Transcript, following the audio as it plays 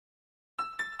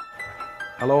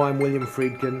Hello, I'm William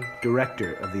Friedkin,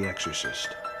 director of The Exorcist.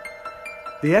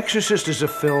 The Exorcist is a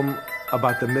film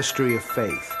about the mystery of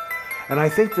faith, and I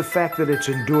think the fact that it's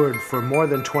endured for more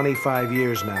than 25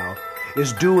 years now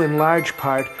is due in large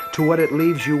part to what it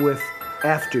leaves you with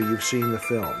after you've seen the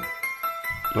film.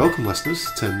 Welcome,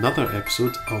 listeners, to another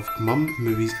episode of Mum,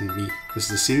 Movies and Me. This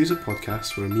is a series of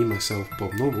podcasts where me, myself,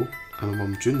 Bob Noble, and my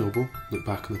mum, June Noble, look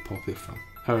back on the popular film.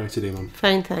 How are you today, Mum?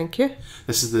 Fine, thank you.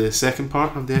 This is the second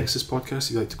part of the Exorcist podcast.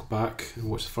 If you'd like to go back and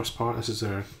watch the first part, this is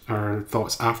our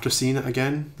thoughts after seeing it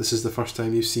again. This is the first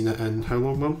time you've seen it in how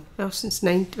long, Mum? Well, since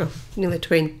nearly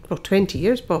 20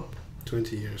 years, Bob.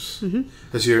 20 years. Mm-hmm.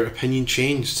 Has your opinion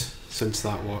changed since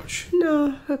that watch?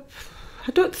 No,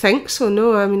 I don't think so,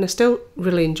 no. I mean, I still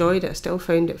really enjoyed it. I still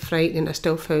found it frightening. I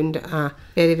still found it a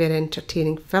very, very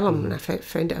entertaining film, and I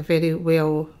found it a very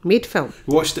well-made film.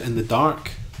 We watched it in the dark.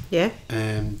 Yeah.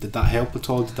 Did that help at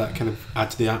all? Did that kind of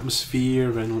add to the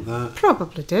atmosphere or anything like that?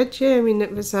 Probably did, yeah. I mean,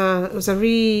 it was a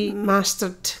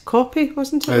remastered copy,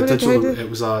 wasn't it? I think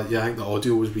the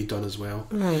audio was redone as well.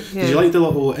 Right, yeah. Did you like the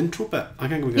little intro bit? I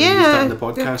think we're going to use that in the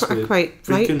podcast. Yeah, quite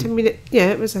liked. I mean,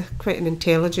 it was quite an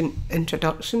intelligent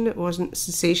introduction. It wasn't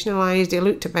sensationalised. He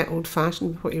looked a bit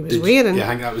old-fashioned with what he was wearing. Yeah,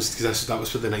 I think that was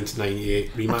for the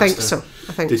 1998 remaster.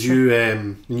 I think so. Did you,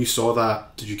 when you saw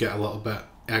that, did you get a little bit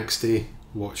angsty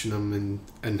watching them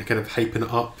and kind of hyping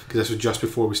it up? Because this was just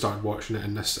before we started watching it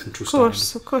and this intro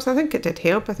started. Of course. I think it did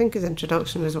help. I think his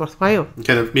introduction was worthwhile. And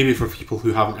kind of maybe for people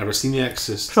who haven't ever seen The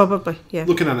Exorcist. Probably, yeah.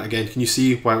 Looking at it again, can you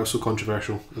see why it was so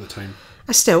controversial at the time?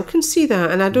 I still can see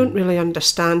that, and I don't really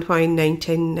understand why in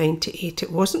 1998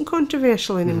 it wasn't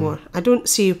controversial anymore. I don't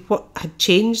see what had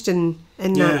changed in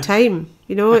that time.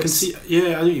 You know, can see. Yeah,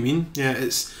 I know what you mean. Yeah,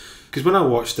 it's because when I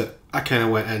watched it, I kind of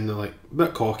went in like a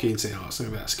bit cocky and saying, "Oh, it's not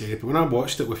a bit scary." But when I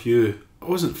watched it with you, I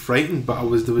wasn't frightened, but it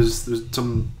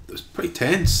was pretty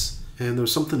tense, and there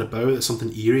was something about it,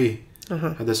 something eerie.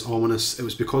 Had this ominous. It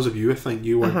was because of you, I think.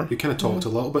 You kind of talked a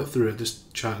little bit through it,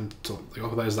 just chatting, like,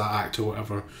 "Oh, there's that actor, or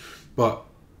whatever." But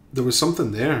there was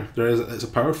something there. It's a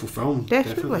powerful film.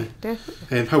 Definitely.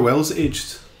 How well is it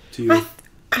aged to you?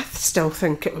 I still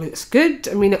think it looks good.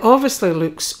 I mean, it obviously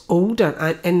looks older,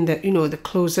 and in the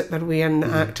clothes that they're wearing, the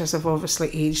actors have obviously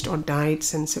aged or died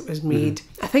since it was made.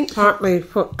 I think partly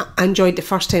what I enjoyed the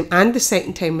first time and the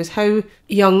second time was how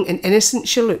young and innocent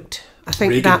she looked. I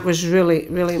think Reagan. That was really,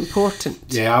 really important.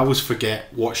 Yeah, I always forget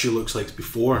what she looks like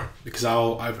before, because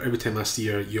every time I see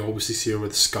her, you obviously see her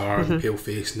with the scar, the pale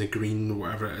face, and the green,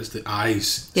 whatever it is, the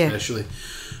eyes especially.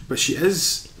 But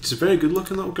she's a very good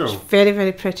looking little girl. She's a very,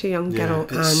 very pretty young girl,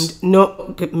 and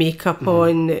not good makeup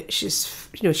on. She's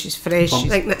fresh.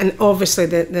 And obviously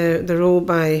the role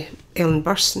by Ellen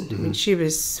Burstyn. I mean, she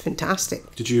was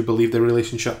fantastic. Did you believe the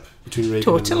relationship between Reagan?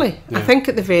 Totally. I think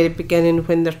at the very beginning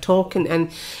when they're talking, and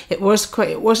it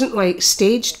wasn't like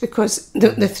staged, because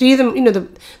the three of them,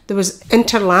 there was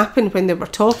interlapping when they were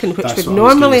talking, which would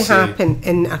normally happen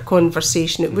in a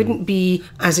conversation. It wouldn't be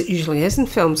as it usually is in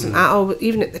films. And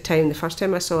even at the time, the first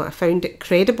time I saw it, I found it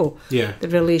credible. Yeah. The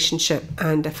relationship,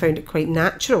 and I found it quite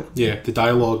natural. Yeah, the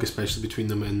dialogue, especially between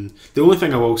them. And the only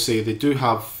thing I will say, they do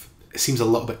have. It seems a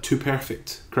little bit too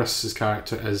perfect. Chris's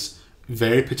character is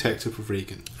very protective of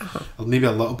Reagan. Maybe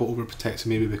a little bit overprotective,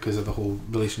 maybe because of the whole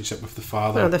relationship with the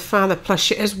father. Well, the father, plus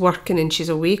she is working and she's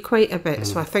away quite a bit,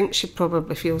 so I think she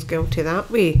probably feels guilty that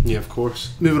way. Yeah, of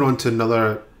course. Moving on to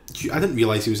another, I didn't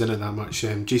realise he was in it that much.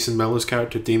 Jason Miller's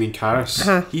character, Damien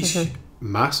Karras, he's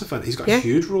massive in it. He's got a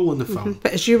huge role in the film.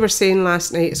 But as you were saying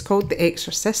last night, it's called The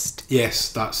Exorcist.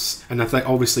 Yes, and I think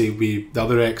obviously the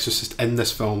other Exorcist in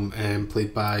this film,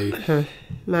 played by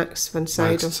Max von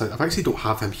Sydow. I actually don't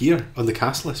have him here on the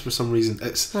cast list for some reason.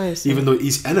 Even though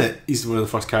he's in it, he's one of the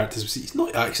first characters. He's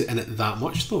not actually in it that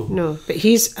much though. No, but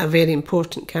he's a very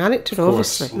important character,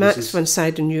 obviously. Max von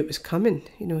Sydow knew it was coming.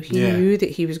 He knew that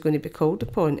he was going to be called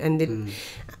upon, and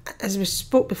as we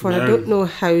spoke before, I don't know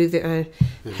how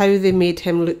they made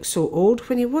him look so old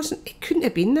when he wasn't. He couldn't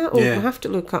have been that old. We'll have to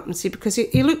look up and see, because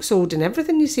he looks old in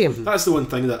everything you see him. That's the one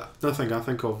thing I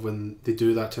think of when they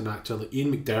do that to an actor like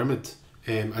Ian McDiarmid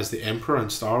as the Emperor in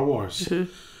Star Wars.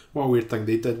 What a weird thing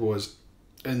they did was,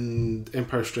 in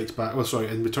Empire Strikes Back,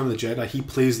 in Return of the Jedi, he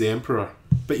plays the Emperor,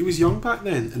 but he was young back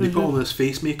then, and they put on this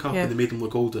face makeup and they made him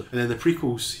look older. And then the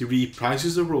prequels, he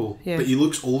reprises the role, but he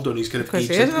looks older and he's kind of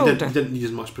aged. He didn't need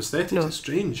as much prosthetics. No. It's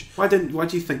strange. Why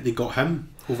do you think they got him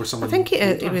over someone? I think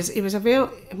it was a very.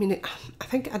 I mean,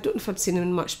 I don't know if I'd seen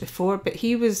him much before, but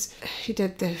he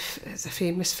did the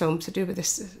famous film to do with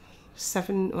this.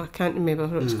 I can't remember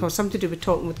what it was called. Something to do with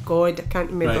talking with God. I can't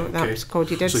remember what that was called.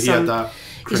 He did. So he had that.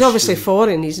 He's obviously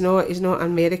foreign. He's not an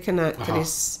American actor.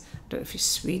 He's don't know if he's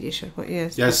Swedish or what he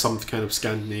is. He has some kind of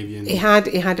Scandinavian. He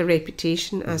had a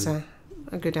reputation as a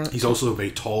good actor. He's also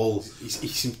very tall. He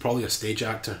seems probably a stage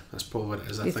actor. That's probably what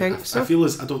it is. You think so? I feel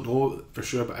as I don't know for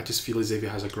sure, but I just feel as if he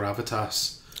has a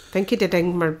gravitas. I think he did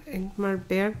Ingmar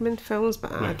Bergman films,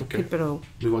 but I could be wrong.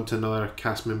 Move on to another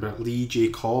cast member, Lee J.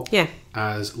 Cobb,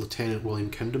 as Lieutenant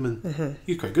William Kinderman.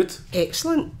 He's quite good.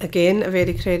 Excellent. Again, a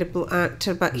very credible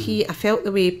actor, but I felt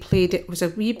the way he played it was a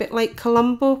wee bit like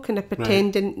Columbo, kind of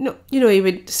pretending. No, he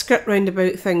would skirt round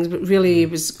about things, but really he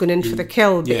was going in for the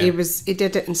kill. But he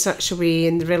did it in such a way,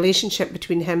 and the relationship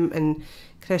between him and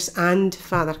Chris and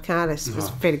Father Karras was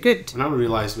very good. And I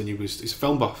realised when he's a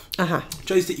film buff,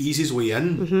 tries to ease his way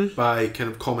in by kind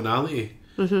of commonality.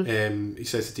 He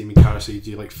says to Damien Karras,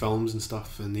 "Do you like films and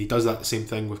stuff?" And he does that the same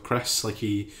thing with Chris. Like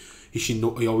he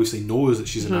obviously knows that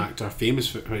she's an actor,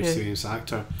 famous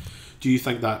actor. Do you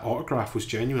think that autograph was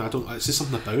genuine? It's just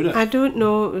something about it. I don't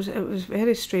know. It was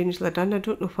very strangely done. I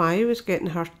don't know why he was getting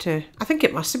her to. I think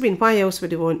it must have been. Why else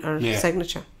would he want her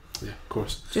signature? Yeah, of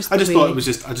course. I just thought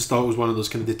it was one of those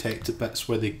kind of detective bits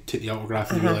where they take the autograph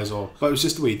and realise, but it was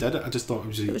just the way he did it. I just thought it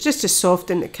was just to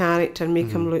soften the character and make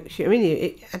him look. I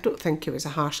mean, I don't think he was a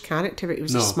harsh character, but he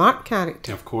was a smart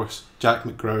character. Yeah, of course. Jack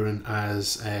McGowan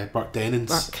as Burt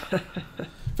Dennings.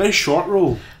 Very short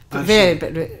role. Very,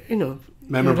 but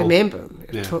memorable. You remember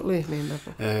him. Totally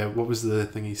memorable. What was the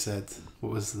thing he said?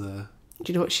 What was the?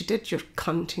 Do you know what she did? Your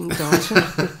cunting daughter.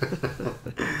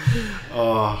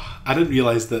 I didn't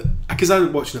realise that, because I was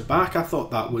watching it back, I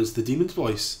thought that was the demon's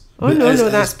voice. Oh, no,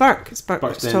 that's Burke. It's Burke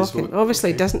that's talking.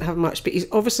 Obviously, he doesn't have much, but he's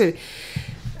obviously,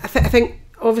 I think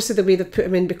obviously the way they put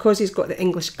him in, because he's got the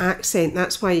English accent,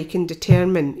 that's why you can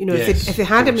determine, if they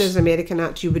had him as an American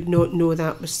actor, you would not know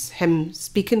that was him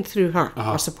speaking through her,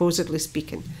 or supposedly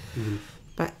speaking.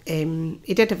 But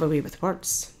he did have a way with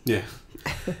words. Yeah.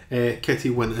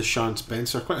 Kitty went as Sharon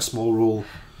Spencer, quite a small role.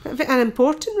 An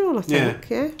important role, I think.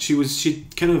 Yeah. She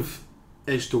kind of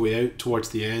edged her way out towards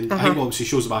the end. I think she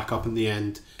shows back up in the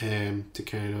end to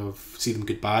kind of see them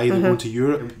goodbye. They go to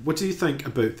Europe. What do you think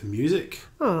about the music?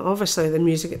 Oh, obviously the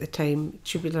music at the time,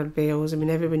 Tubular Bells. I mean,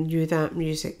 everyone knew that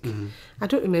music. I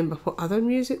don't remember what other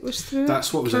music was through.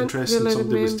 That's what was interesting.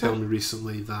 Somebody was telling me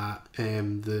recently that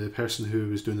the person who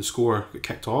was doing the score got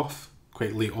kicked off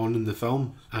quite late on in the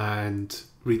film, and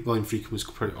William Friedkin was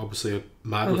obviously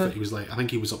mad with it. He was like, I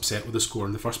think he was upset with the score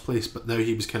in the first place, but now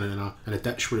he was kind of in a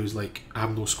ditch where he was like, I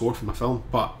have no score for my film.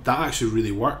 But that actually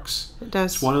really works. It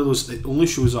does. It's one of those, it only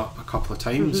shows up a couple of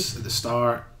times at the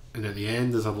start and at the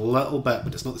end. There's a little bit,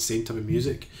 but it's not the same type of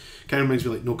music. Kind of reminds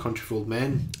me like No Country for Old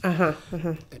Men.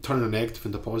 Turning a negative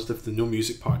into positive, the no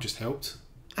music part just helped.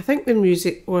 I think the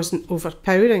music wasn't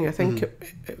overpowering. I think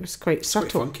it was quite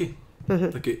subtle. Quite funky.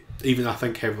 Like even I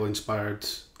think heavily inspired,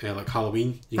 like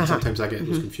Halloween. Sometimes I get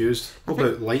those confused. What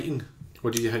about lighting?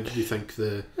 How did you think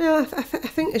the? Well, I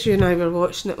think as you and I were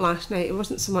watching it last night, it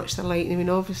wasn't so much the lighting. I mean,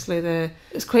 obviously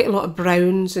there's quite a lot of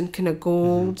browns and kind of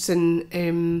golds, and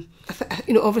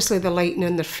obviously the lighting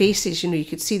on their faces. You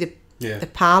could see the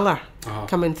pallor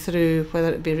coming through,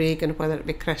 whether it be Reagan or whether it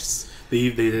be Chris.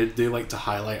 They like to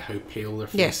highlight how pale their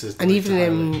face is. And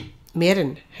even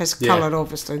Merrin, his colour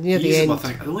obviously near the end.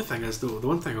 The only thing is though, the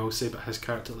one thing I will say about his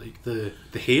character, like the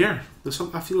hair.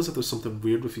 I feel as if there's something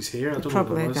weird with his hair. I don't know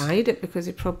what it was. Probably dyed it because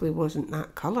he probably wasn't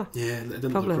that colour. Yeah, it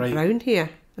didn't probably look right. Brown hair.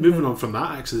 Moving on from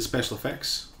that, actually, the special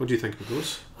effects. What do you think of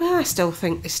those? Well, I still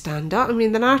think they stand up. I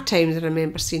mean, there are times I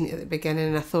remember seeing it at the beginning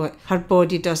and I thought her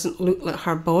body doesn't look like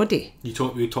her body. You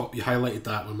highlighted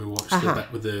that when we watched the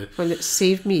bit with the... When it's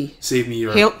Save Me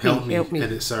or Help Me.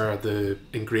 And it's the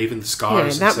engraving the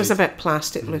scars. Yeah, that was a bit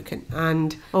plastic looking.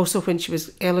 And also when she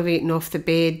was elevating off the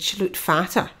bed, she looked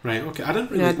fatter. Right, okay. I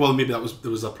didn't really... Well, maybe there was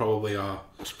probably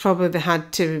probably they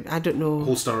had to, I don't know...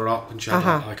 holster her up and she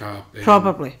had like a...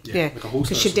 probably, yeah. Like a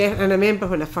holster. And I remember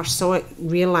when I first saw it,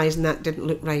 realising that didn't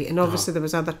look right. And obviously there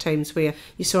was other times where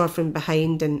you saw her from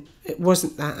behind and it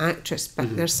wasn't that actress.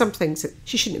 But there's some things that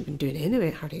she shouldn't have been doing anyway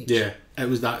at her age. Yeah,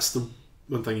 that's the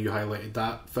one thing you highlighted.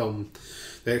 That film,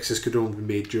 The Exorcist, could only be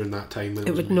made during that time. When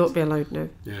it would not be allowed now.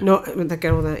 Yeah. Not with a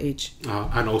girl that age.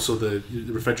 And also the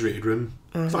refrigerated room.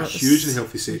 It's not a hugely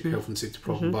health and safety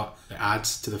problem, but it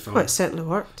adds to the film. Well, it certainly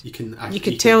worked. You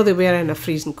could tell they were in a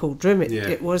freezing cold room.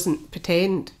 It wasn't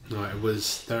pretend. No, it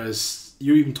was.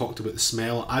 You even talked about the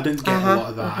smell. I didn't get a lot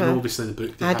of that. I know obviously in the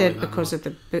book I did because of the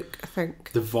book, I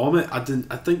think. The vomit, I didn't.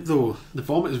 I think though the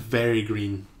vomit is very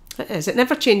green. It is. It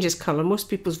never changes colour. Most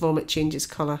people's vomit changes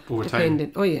colour over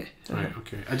time. Oh yeah. Right.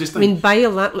 Okay. I just think. I mean,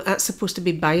 bile. That's supposed to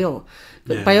be bile,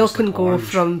 but bile can go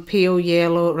from pale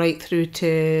yellow right through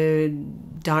to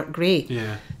dark grey.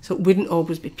 Yeah. So it wouldn't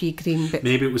always be pea green. But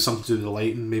maybe it was something to do with the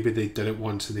lighting. Maybe they did it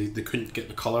once and they couldn't get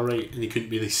the colour right and they couldn't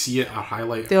really see it or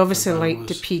highlight it. They obviously liked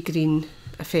the pea green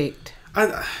effect.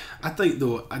 I think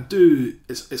though,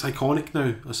 it's iconic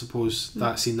now, I suppose,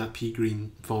 that scene, that pea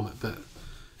green vomit bit.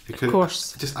 Of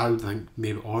course. I would think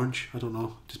maybe orange, I don't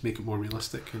know, just make it more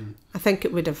realistic. And I think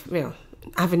it would have, well,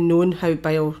 having known how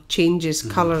bile changes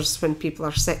colours when people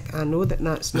are sick, I know that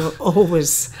that's not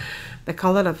always the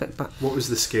colour of it. But what was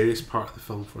the scariest part of the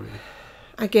film for you?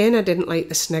 Again, I didn't like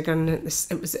the sniggering. It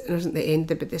wasn't the end,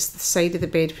 but this the side of the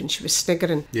bed when she was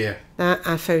sniggering. Yeah. That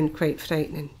I found quite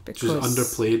frightening. Because she was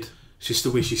underplayed. Just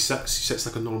the way she sits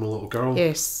like a normal little girl.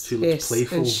 Yes. She looks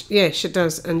playful. She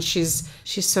does. And she's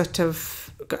sort of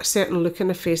got a certain look in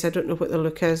her face. I don't know what the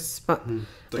look is, but like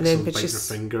and then biting her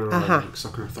finger or like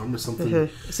sucking her thumb or something.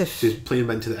 As if she's playing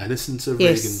into the innocence of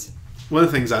Reagan. One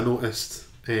of the things I noticed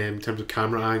in terms of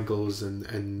camera angles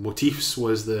and motifs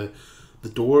was the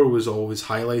door was always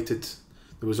highlighted.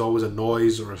 There was always a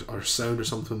noise or a sound or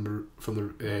something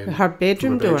from her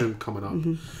bedroom door coming up.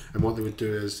 And what they would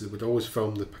do is they would always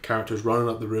film the characters running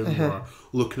up the room or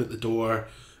looking at the door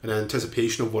in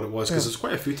anticipation of what it was, because there's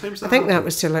quite a few times that I think happened. That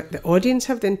was to let the audience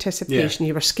have the anticipation.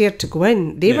 You were scared to go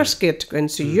in. They were scared to go in,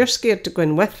 so you're scared to go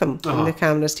in with them when the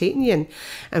camera's taking you in.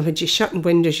 And when she's shutting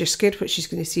windows, you're scared what she's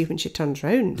going to see when she turns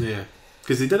round. Yeah.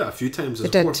 Because they did it a few times.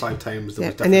 There's 4 or 5 times.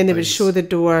 There was and then they would things. show the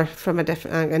door from a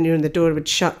different angle, and the door would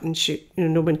shut, and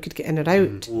no one could get in or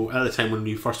out. Well, at the time when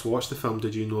you first watched the film,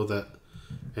 did you know that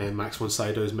Max von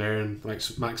Sydow's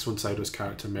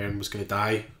character Merrin was going to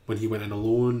die when he went in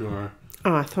alone? Or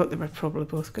I thought they were probably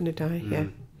both going to die. Yeah.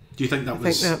 Do you think that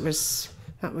was? I think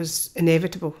that was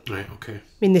inevitable. Right. Okay. I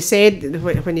mean, they said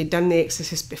that when he'd done the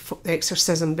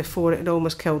exorcism before, it had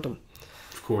almost killed him.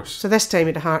 Of course. So this time he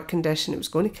had a heart condition, it was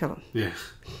going to kill him. Yeah.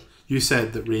 You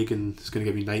said that Reagan is going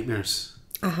to give you nightmares.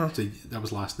 So that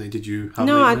was last night. Did you have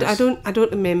nightmares? No, I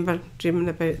don't remember dreaming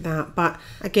about that. But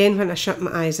again, when I shut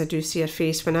my eyes, I do see her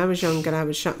face. When I was younger, I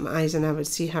would shut my eyes and I would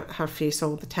see her face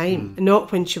all the time.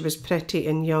 Not when she was pretty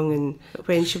and young, and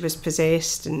when she was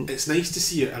possessed. And it's nice to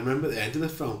see it. I remember at the end of the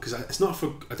film, because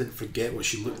I didn't forget what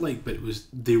she looked like, but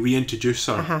they reintroduce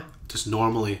her just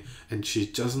normally, and she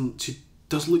does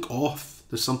look off.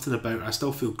 There's something about her. I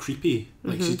still feel creepy.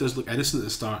 Like she does look innocent at the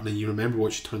start, and then you remember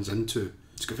what she turns into.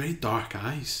 She's got very dark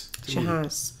eyes. She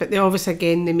has. But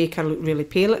they make her look really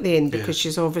pale at the end, because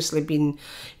she's obviously been,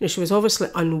 she was obviously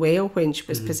unwell when she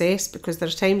was possessed, because there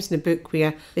are times in the book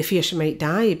where they fear she might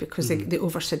die because they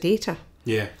over-sedate her.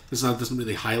 Yeah. That doesn't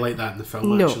really highlight that in the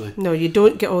film, actually. No, you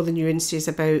don't get all the nuances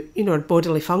about, her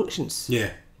bodily functions. Yeah.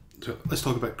 So let's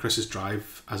talk about Chris's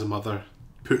drive as a mother,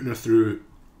 putting her through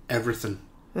everything.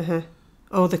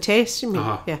 All the tests, you mean?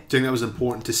 Yeah. Do you think that was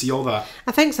important to see all that?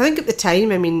 I think so. I think at the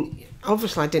time, I mean,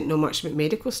 obviously I didn't know much about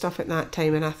medical stuff at that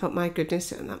time, and I thought, my goodness,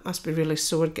 that must be really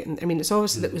sore getting... I mean, it's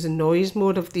obviously that was a noise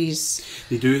mode of these...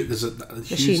 They do, there's a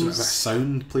huge amount of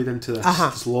sound played into this.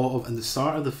 There's a lot of... In the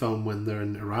start of the film, when they're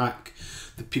in Iraq,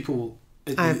 the people...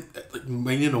 like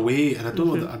winging away, and I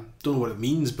don't know what it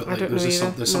means, but like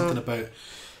there's something about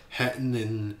hitting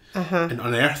and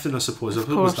unearthing, I suppose. I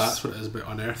suppose that's what it is,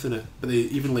 about unearthing it. But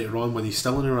even later on, when he's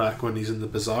still in Iraq, when he's in the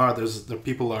bazaar, there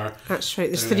people are... That's right,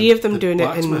 there's 3 of them doing it.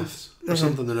 Blacksmiths or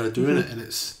something that are doing it, and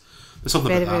there's something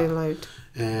very, about that.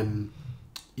 Very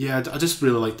loud. I just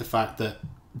really like the fact that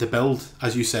the build,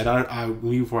 as you said, when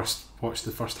we first watched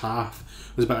the first half,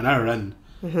 it was about an hour in,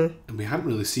 and we hadn't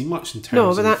really seen much in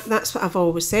terms of... No, but that's what I've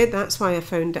always said. That's why I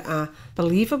found it a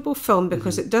believable film,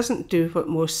 because it doesn't do what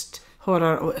most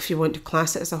horror, or if you want to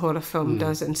class it as a horror film,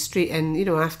 does, and straight in,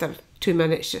 after 2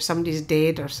 minutes somebody's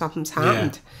dead or something's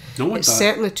happened. It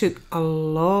certainly took a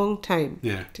long time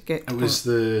to get to it. Was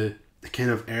the kind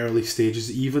of early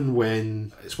stages, even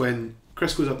when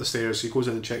Chris goes up the stairs, he goes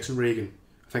in and checks on Reagan.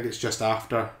 I think it's just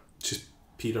after she's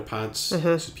peed her pants,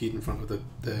 she's peed in front of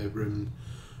the room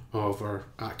of our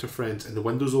actor friends, and the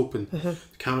window's open. The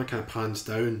camera kind of pans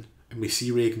down and we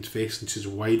see Reagan's face, and she's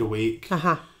wide awake.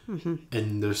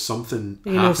 And there's something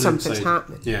happening something's inside.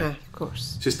 Happening. Yeah, of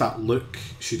course. Just that look.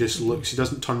 She just looks. She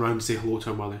doesn't turn around and say hello to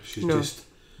her mother. She's just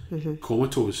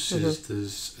comatose.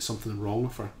 There's something wrong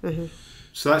with her.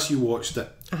 So that's, you watched it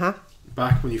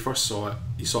back when you first saw it.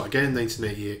 You saw it again in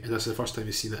 1998, and that's the first time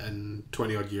you've seen it in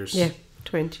 20 odd years. Yeah,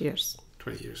 20 years.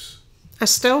 20 years. I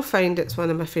still find it's one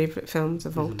of my favourite films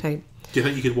of all time. Do you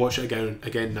think you could watch it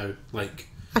again now? Like,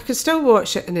 I could still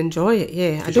watch it and enjoy it,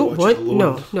 yeah. I don't want...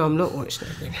 No, I'm not watching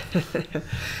it again.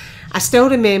 I still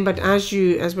remembered, as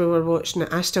we were watching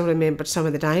it, I still remembered some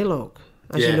of the dialogue.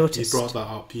 as you noticed. You brought that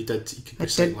up. You did. You could I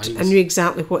recite did. lines. I knew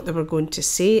exactly what they were going to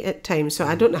say at times. So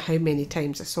I don't know how many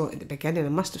times I saw it at the beginning. I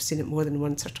must have seen it more than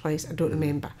once or twice. I don't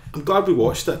remember. I'm glad we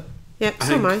watched it. Yep, I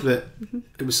so am I. think that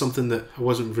it was something that I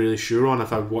wasn't really sure on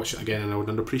if I would watch it again, and I would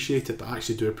underappreciate it, but I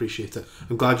actually do appreciate it.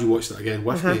 I'm glad you watched it again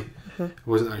with me. I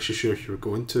wasn't actually sure if you were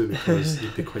going to, because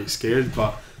you'd be quite scared,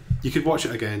 but you could watch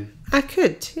it again. I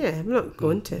could, yeah. I'm not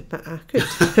going to, but I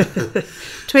could.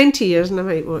 20 years and I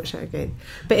might watch it again.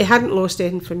 But it hadn't lost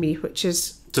anything for me, which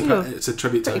is, It's a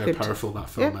tribute to how good. powerful that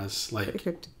film is. Like,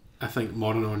 good. I think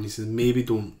modern audiences maybe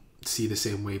don't see the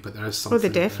same way, but there is something. Oh, they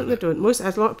definitely don't.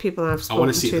 As a lot of people I've I spoken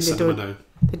want to see it in the cinema now.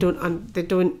 they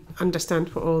don't understand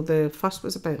what all the fuss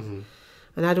was about.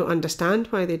 And I don't understand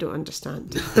why they don't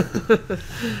understand.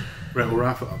 Right, we'll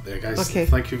wrap it up there, guys. Okay.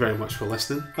 Thank you very much for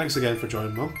listening. Thanks again for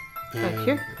joining, Mum. Thank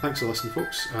you. Thanks for listening,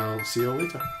 folks. I'll see you all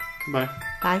later. Bye.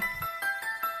 Bye.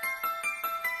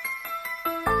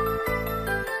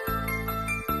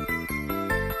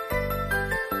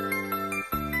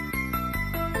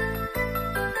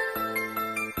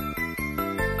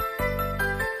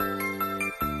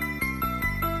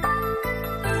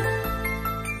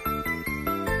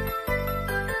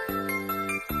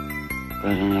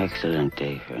 What an excellent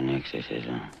day for an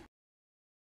exorcism.